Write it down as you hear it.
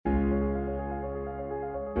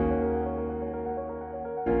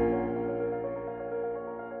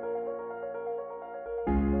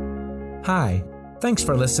Hi, thanks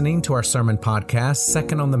for listening to our sermon podcast,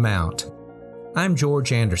 Second on the Mount. I'm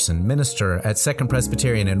George Anderson, minister at Second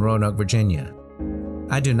Presbyterian in Roanoke, Virginia.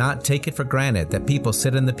 I do not take it for granted that people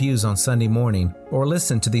sit in the pews on Sunday morning or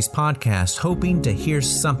listen to these podcasts hoping to hear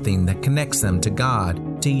something that connects them to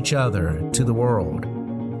God, to each other, to the world.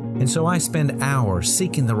 And so I spend hours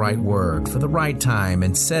seeking the right word for the right time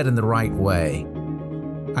and said in the right way.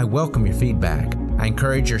 I welcome your feedback. I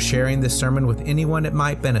encourage your sharing this sermon with anyone it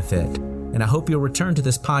might benefit, and I hope you'll return to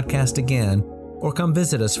this podcast again or come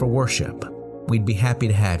visit us for worship. We'd be happy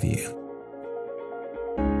to have you.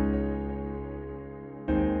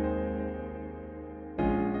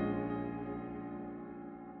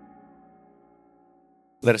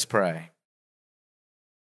 Let us pray.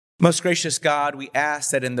 Most gracious God, we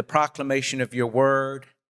ask that in the proclamation of your word,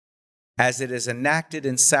 as it is enacted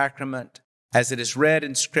in sacrament, as it is read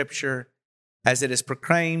in Scripture, as it is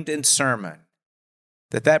proclaimed in sermon,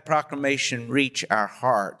 that proclamation reach our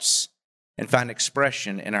hearts and find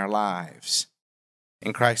expression in our lives.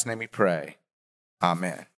 In Christ's name we pray.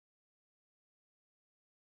 Amen.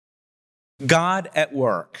 God at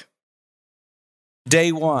work.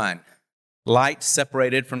 Day 1, light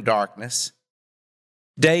separated from darkness.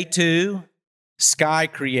 Day 2, sky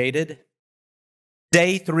created.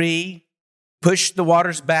 Day 3, push the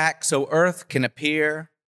waters back so earth can appear.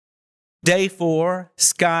 Day 4,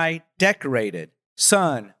 sky decorated,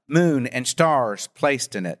 sun, moon, and stars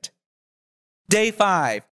placed in it. Day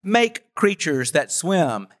 5, make creatures that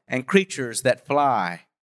swim and creatures that fly.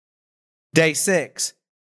 Day 6,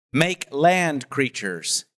 make land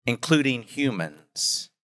creatures, including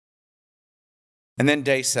humans. And then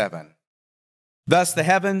day 7. Thus the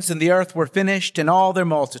heavens and the earth were finished in all their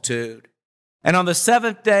multitude. And on the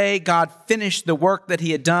seventh day, God finished the work that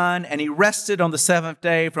he had done, and he rested on the seventh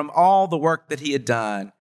day from all the work that he had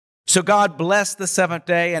done. So God blessed the seventh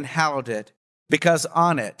day and hallowed it, because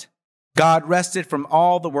on it, God rested from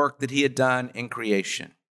all the work that he had done in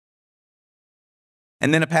creation.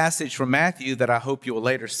 And then a passage from Matthew that I hope you will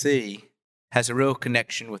later see has a real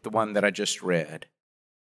connection with the one that I just read.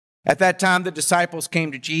 At that time, the disciples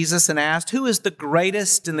came to Jesus and asked, "Who is the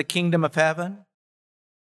greatest in the kingdom of heaven?"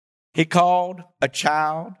 He called a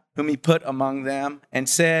child whom he put among them and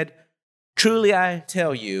said, "Truly I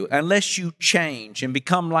tell you, unless you change and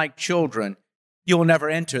become like children, you will never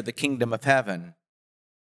enter the kingdom of heaven.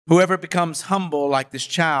 Whoever becomes humble like this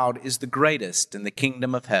child is the greatest in the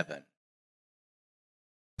kingdom of heaven."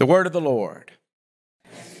 The word of the Lord.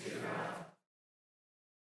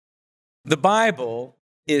 The Bible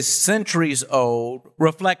is centuries old,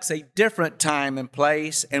 reflects a different time and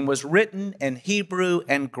place, and was written in Hebrew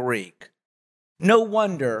and Greek. No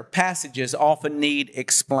wonder passages often need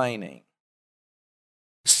explaining.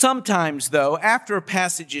 Sometimes, though, after a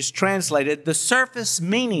passage is translated, the surface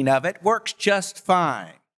meaning of it works just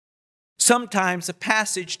fine. Sometimes a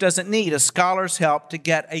passage doesn't need a scholar's help to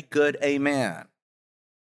get a good amen.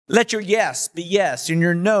 Let your yes be yes and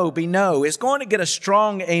your no be no is going to get a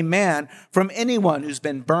strong amen from anyone who's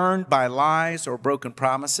been burned by lies or broken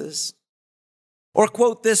promises. Or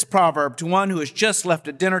quote this proverb to one who has just left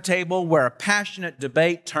a dinner table where a passionate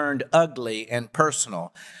debate turned ugly and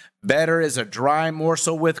personal. Better is a dry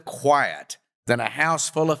morsel with quiet than a house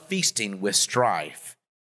full of feasting with strife.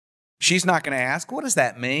 She's not going to ask, what does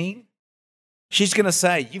that mean? She's going to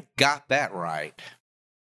say, you've got that right.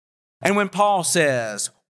 And when Paul says,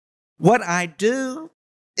 what I do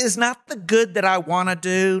is not the good that I want to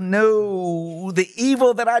do. No, the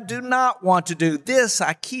evil that I do not want to do. This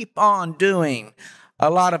I keep on doing. A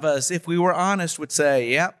lot of us, if we were honest, would say,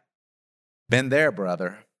 yep, been there,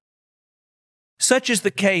 brother. Such is the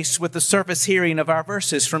case with the surface hearing of our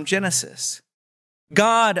verses from Genesis.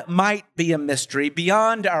 God might be a mystery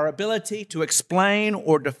beyond our ability to explain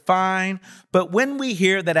or define, but when we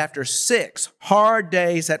hear that after 6 hard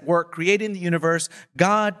days at work creating the universe,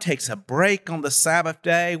 God takes a break on the Sabbath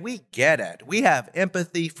day, we get it. We have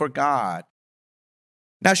empathy for God.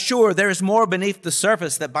 Now, sure, there is more beneath the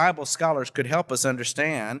surface that Bible scholars could help us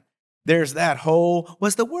understand. There's that whole,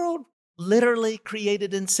 was the world literally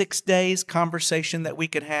created in 6 days conversation that we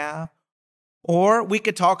could have? Or we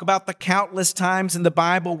could talk about the countless times in the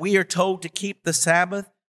Bible we are told to keep the Sabbath.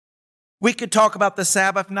 We could talk about the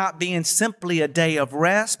Sabbath not being simply a day of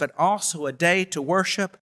rest, but also a day to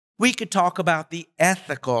worship. We could talk about the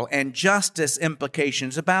ethical and justice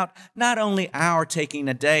implications about not only our taking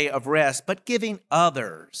a day of rest, but giving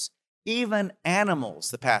others, even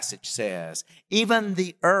animals, the passage says, even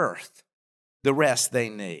the earth, the rest they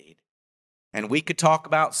need. And we could talk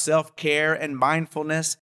about self-care and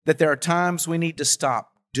mindfulness, that there are times we need to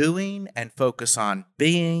stop doing and focus on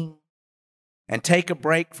being. and take a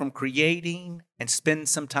break from creating and spend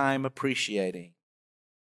some time appreciating.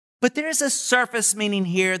 But there is a surface meaning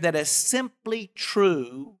here that is simply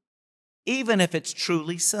true, even if it's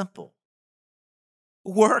truly simple.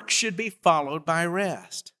 Work should be followed by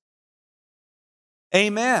rest.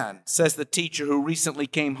 Amen, says the teacher who recently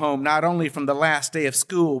came home not only from the last day of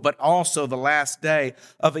school, but also the last day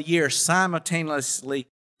of a year simultaneously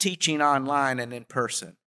teaching online and in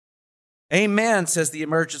person. Amen, says the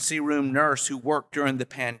emergency room nurse who worked during the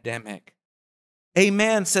pandemic.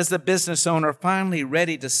 Amen, says the business owner finally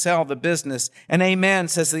ready to sell the business. And amen,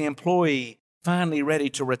 says the employee finally ready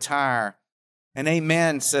to retire. And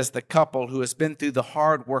amen, says the couple who has been through the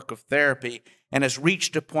hard work of therapy and has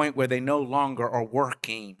reached a point where they no longer are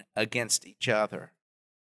working against each other.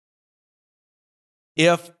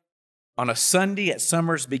 If on a Sunday at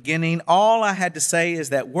summer's beginning, all I had to say is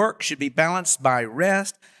that work should be balanced by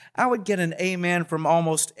rest, I would get an amen from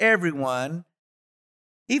almost everyone,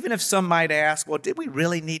 even if some might ask, well, did we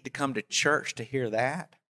really need to come to church to hear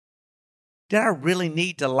that? Did I really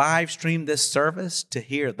need to live stream this service to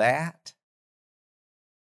hear that?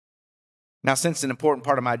 Now, since an important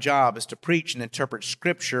part of my job is to preach and interpret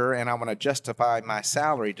Scripture, and I want to justify my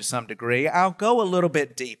salary to some degree, I'll go a little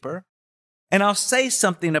bit deeper, and I'll say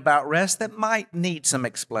something about rest that might need some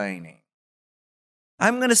explaining.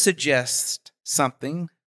 I'm going to suggest something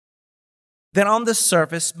that on the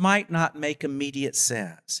surface might not make immediate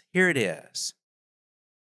sense. Here it is.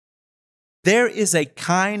 There is a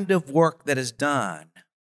kind of work that is done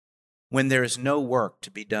when there is no work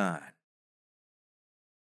to be done.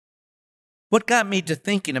 What got me to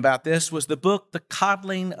thinking about this was the book, The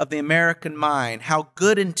Coddling of the American Mind, How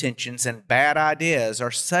Good Intentions and Bad Ideas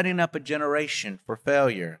Are Setting Up a Generation for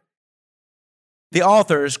Failure. The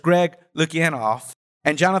authors, Greg Lukianoff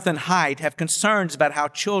and Jonathan Haidt, have concerns about how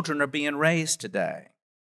children are being raised today.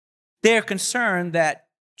 They are concerned that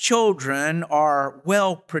children are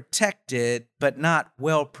well protected but not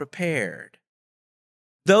well prepared.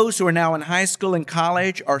 Those who are now in high school and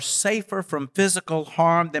college are safer from physical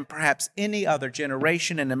harm than perhaps any other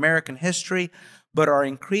generation in American history, but are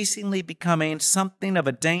increasingly becoming something of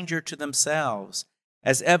a danger to themselves,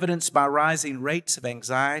 as evidenced by rising rates of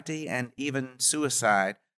anxiety and even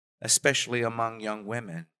suicide, especially among young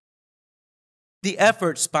women. The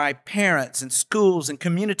efforts by parents and schools and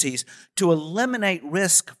communities to eliminate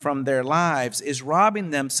risk from their lives is robbing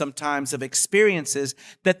them sometimes of experiences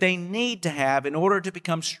that they need to have in order to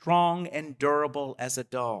become strong and durable as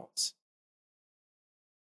adults.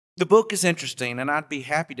 The book is interesting, and I'd be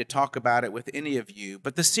happy to talk about it with any of you,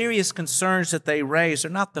 but the serious concerns that they raise are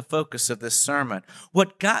not the focus of this sermon.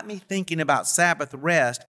 What got me thinking about Sabbath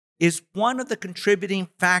rest is one of the contributing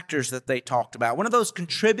factors that they talked about, one of those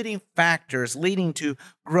contributing factors leading to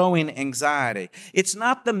growing anxiety. It's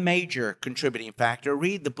not the major contributing factor.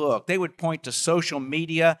 Read the book. They would point to social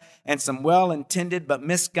media and some well-intended but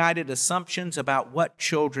misguided assumptions about what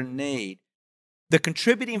children need. The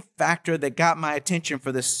contributing factor that got my attention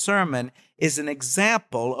for this sermon is an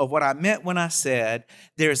example of what I meant when I said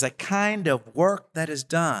there is a kind of work that is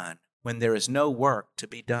done when there is no work to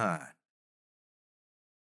be done.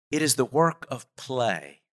 It is the work of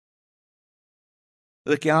play.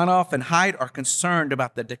 Lukianoff and Haidt are concerned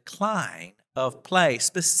about the decline of play,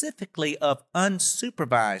 specifically of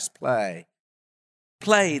unsupervised play,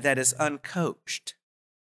 play that is uncoached.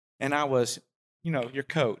 And I was, your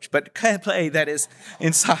coach, but play that is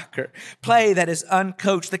in soccer, play that is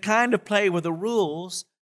uncoached, the kind of play where the rules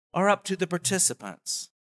are up to the participants,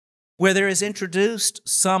 where there is introduced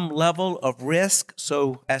some level of risk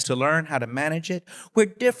so as to learn how to manage it, where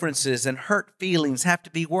differences and hurt feelings have to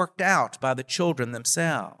be worked out by the children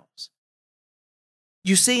themselves.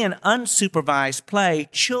 You see, in unsupervised play,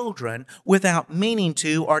 children, without meaning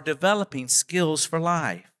to, are developing skills for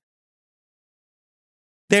life.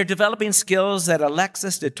 They're developing skills that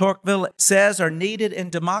Alexis de Tocqueville says are needed in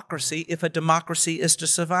democracy if a democracy is to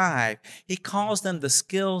survive. He calls them the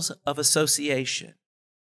skills of association.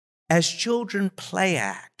 As children play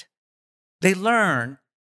act, they learn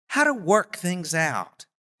how to work things out,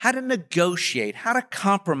 how to negotiate, how to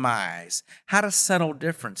compromise, how to settle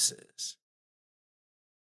differences.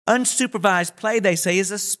 Unsupervised play, they say,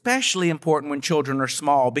 is especially important when children are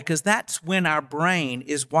small because that's when our brain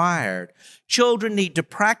is wired. Children need to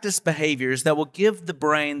practice behaviors that will give the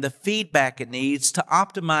brain the feedback it needs to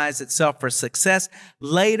optimize itself for success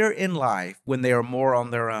later in life when they are more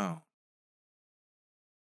on their own.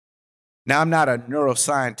 Now, I'm not a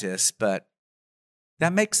neuroscientist, but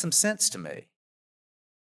that makes some sense to me.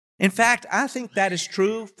 In fact, I think that is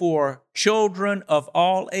true for children of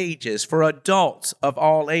all ages, for adults of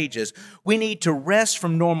all ages. We need to rest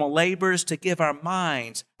from normal labors to give our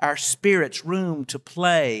minds, our spirits room to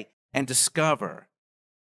play and discover.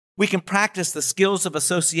 We can practice the skills of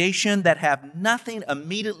association that have nothing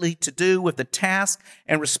immediately to do with the tasks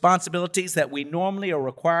and responsibilities that we normally are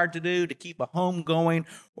required to do to keep a home going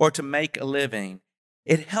or to make a living.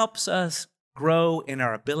 It helps us grow in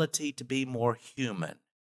our ability to be more human.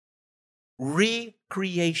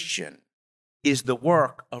 Recreation is the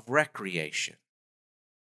work of recreation.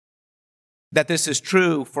 That this is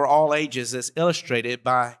true for all ages is illustrated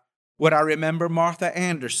by what I remember Martha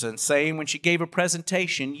Anderson saying when she gave a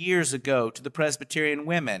presentation years ago to the Presbyterian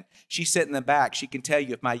women. She sat in the back. She can tell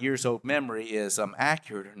you if my years-old memory is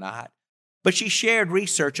accurate or not. But she shared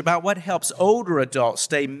research about what helps older adults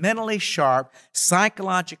stay mentally sharp,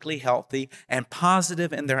 psychologically healthy, and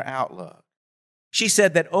positive in their outlook. She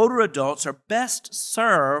said that older adults are best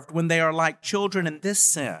served when they are like children in this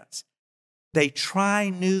sense. They try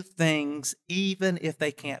new things even if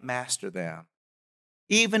they can't master them,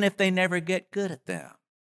 even if they never get good at them.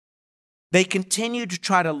 They continue to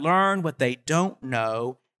try to learn what they don't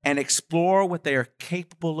know and explore what they are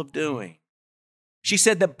capable of doing. She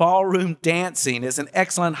said that ballroom dancing is an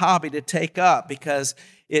excellent hobby to take up because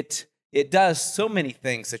it does so many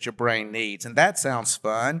things that your brain needs, and that sounds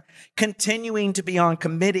fun. Continuing to be on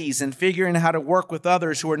committees and figuring out how to work with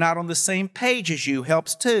others who are not on the same page as you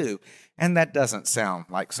helps too, and that doesn't sound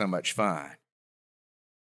like so much fun.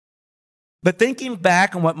 But thinking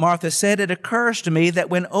back on what Martha said, it occurs to me that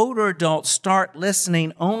when older adults start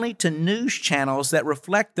listening only to news channels that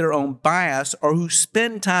reflect their own bias or who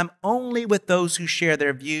spend time only with those who share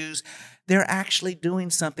their views, they're actually doing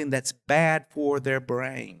something that's bad for their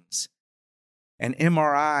brains. And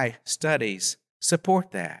MRI studies support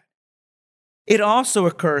that. It also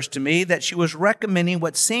occurs to me that she was recommending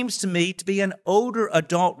what seems to me to be an older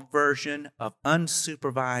adult version of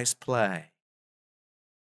unsupervised play.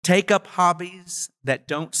 Take up hobbies that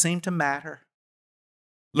don't seem to matter.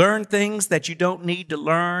 Learn things that you don't need to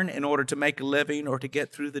learn in order to make a living or to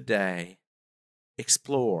get through the day.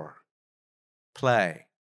 Explore. Play.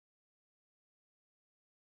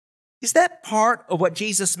 Is that part of what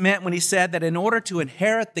Jesus meant when he said that in order to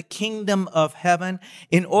inherit the kingdom of heaven,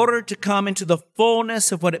 in order to come into the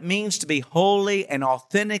fullness of what it means to be holy and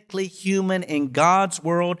authentically human in God's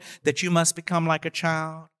world, that you must become like a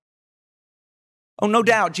child? Oh, no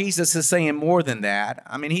doubt Jesus is saying more than that.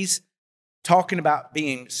 I mean, he's talking about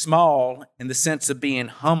being small in the sense of being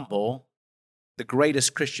humble, the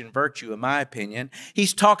greatest Christian virtue, in my opinion.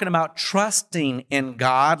 He's talking about trusting in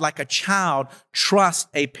God like a child trusts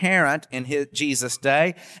a parent in Jesus'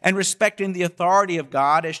 day, and respecting the authority of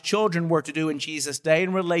God as children were to do in Jesus' day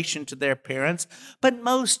in relation to their parents. But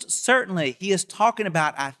most certainly, he is talking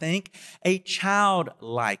about, I think, a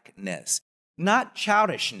childlikeness, not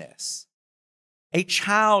childishness. A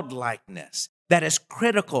childlikeness that is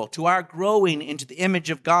critical to our growing into the image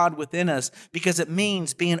of God within us because it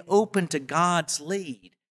means being open to God's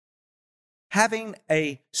lead. Having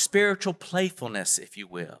a spiritual playfulness, if you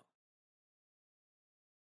will.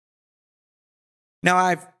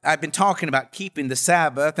 Now, I've been talking about keeping the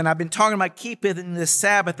Sabbath, and I've been talking about keeping the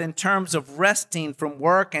Sabbath in terms of resting from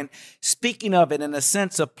work and speaking of it in a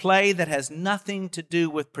sense of play that has nothing to do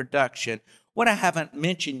with production. What I haven't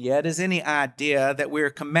mentioned yet is any idea that we're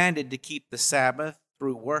commanded to keep the Sabbath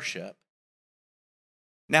through worship.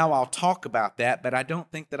 Now I'll talk about that, but I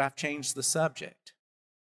don't think that I've changed the subject.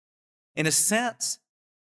 In a sense,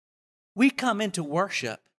 we come into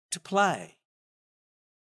worship to play.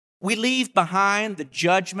 We leave behind the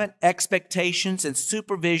judgment, expectations, and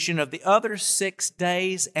supervision of the other 6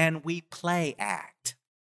 days, and we play act.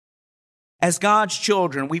 As God's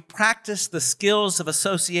children, we practice the skills of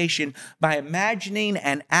association by imagining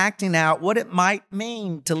and acting out what it might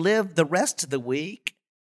mean to live the rest of the week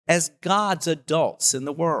as God's adults in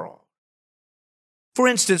the world. For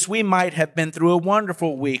instance, we might have been through a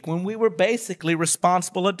wonderful week when we were basically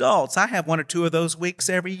responsible adults. I have 1 or 2 of those weeks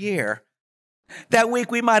every year. That week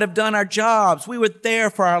we might have done our jobs. We were there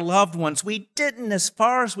for our loved ones. We didn't, as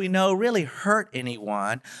far as we know, really hurt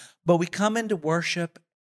anyone, but we come into worship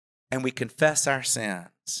and we confess our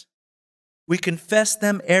sins. We confess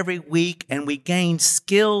them every week, and we gain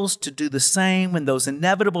skills to do the same when those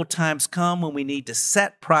inevitable times come when we need to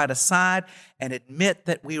set pride aside and admit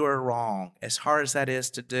that we were wrong, as hard as that is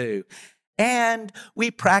to do. And we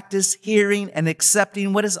practice hearing and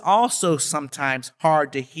accepting what is also sometimes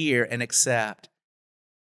hard to hear and accept,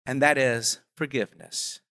 and that is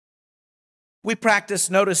forgiveness. We practice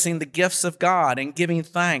noticing the gifts of God and giving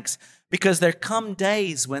thanks, Because there come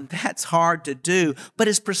days when that's hard to do, but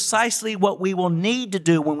it's precisely what we will need to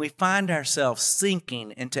do when we find ourselves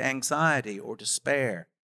sinking into anxiety or despair.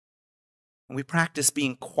 When we practice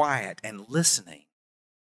being quiet and listening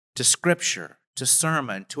to Scripture, to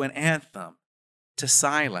sermon, to an anthem, to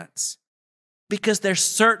silence. Because there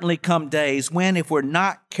certainly come days when, if we're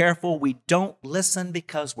not careful, we don't listen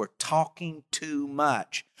because we're talking too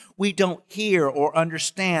much. We don't hear or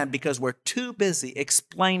understand because we're too busy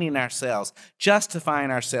explaining ourselves,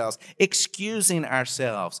 justifying ourselves, excusing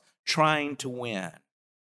ourselves, trying to win.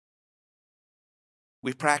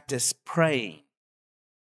 We practice praying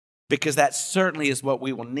because that certainly is what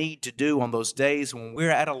we will need to do on those days when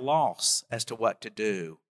we're at a loss as to what to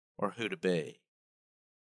do or who to be.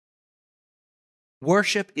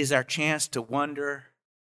 Worship is our chance to wonder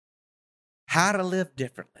how to live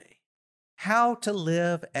differently, how to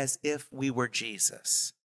live as if we were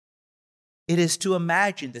Jesus. It is to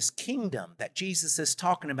imagine this kingdom that Jesus is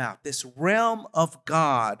talking about, this realm of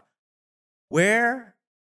God where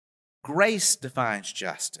grace defines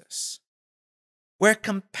justice, where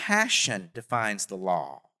compassion defines the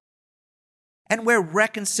law, and where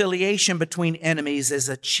reconciliation between enemies is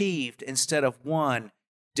achieved instead of one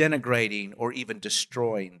denigrating or even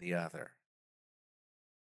destroying the other.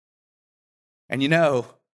 And you know,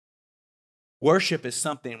 worship is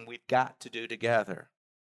something we've got to do together.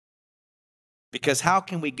 Because how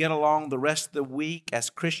can we get along the rest of the week as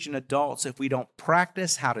Christian adults if we don't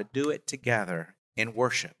practice how to do it together in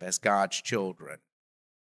worship as God's children?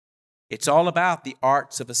 It's all about the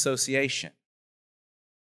arts of association.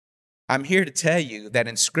 I'm here to tell you that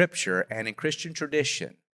in Scripture and in Christian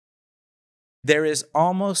tradition, there is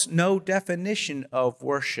almost no definition of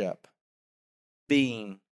worship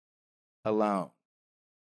being alone.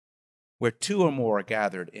 Where two or more are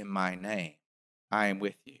gathered in my name, I am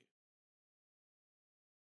with you.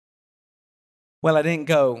 Well, I didn't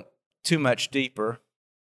go too much deeper,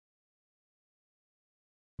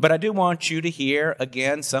 but I do want you to hear,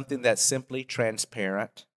 again, something that's simply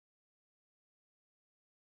transparent.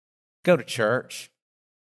 Go to church.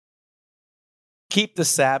 Keep the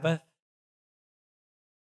Sabbath.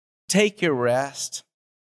 Take your rest,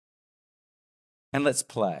 and let's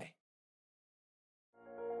play.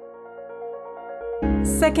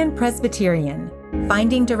 Second Presbyterian,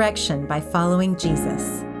 finding direction by following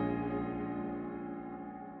Jesus.